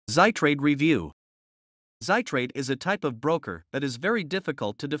Zytrade Review. Zytrade is a type of broker that is very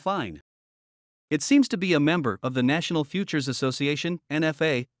difficult to define. It seems to be a member of the National Futures Association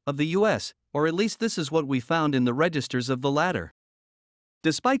 (NFA) of the US, or at least this is what we found in the registers of the latter.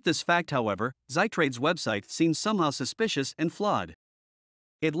 Despite this fact, however, Zytrade's website seems somehow suspicious and flawed.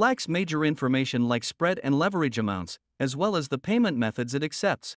 It lacks major information like spread and leverage amounts, as well as the payment methods it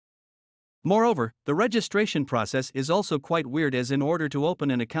accepts. Moreover, the registration process is also quite weird, as in order to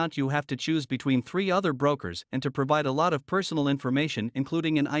open an account you have to choose between 3 other brokers and to provide a lot of personal information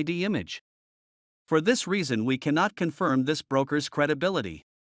including an ID image. For this reason we cannot confirm this broker's credibility.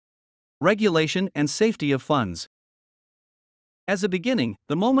 Regulation and safety of funds. As a beginning,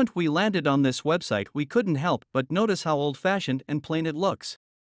 the moment we landed on this website we couldn't help but notice how old-fashioned and plain it looks.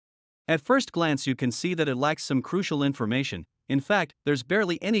 At first glance you can see that it lacks some crucial information. In fact, there's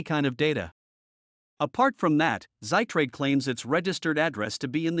barely any kind of data. Apart from that, Zytrade claims its registered address to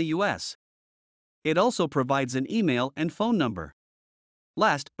be in the US. It also provides an email and phone number.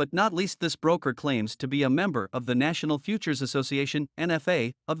 Last but not least, this broker claims to be a member of the National Futures Association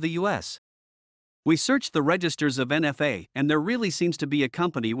 (NFA) of the US. We searched the registers of NFA and there really seems to be a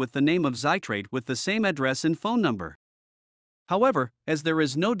company with the name of Zytrade with the same address and phone number. However, as there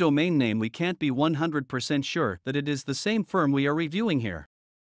is no domain name, we can't be 100% sure that it is the same firm we are reviewing here.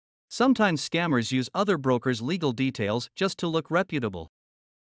 Sometimes scammers use other brokers' legal details just to look reputable.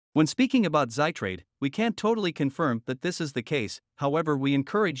 When speaking about Zytrade, we can't totally confirm that this is the case. However, we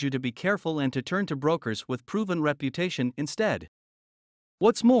encourage you to be careful and to turn to brokers with proven reputation instead.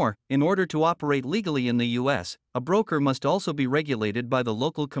 What's more, in order to operate legally in the US, a broker must also be regulated by the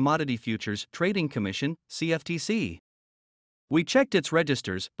local Commodity Futures Trading Commission (CFTC). We checked its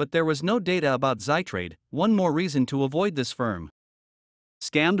registers, but there was no data about Zytrade. One more reason to avoid this firm.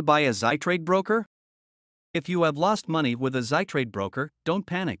 Scammed by a Zytrade broker? If you have lost money with a Zytrade broker, don't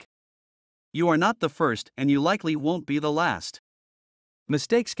panic. You are not the first and you likely won't be the last.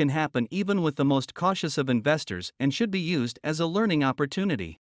 Mistakes can happen even with the most cautious of investors and should be used as a learning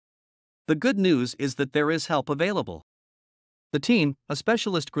opportunity. The good news is that there is help available. The team, a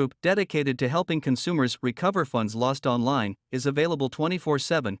specialist group dedicated to helping consumers recover funds lost online, is available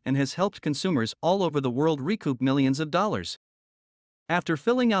 24/7 and has helped consumers all over the world recoup millions of dollars. After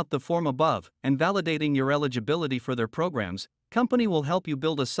filling out the form above and validating your eligibility for their programs, company will help you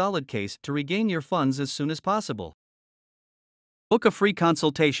build a solid case to regain your funds as soon as possible. Book a free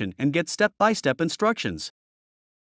consultation and get step-by-step instructions.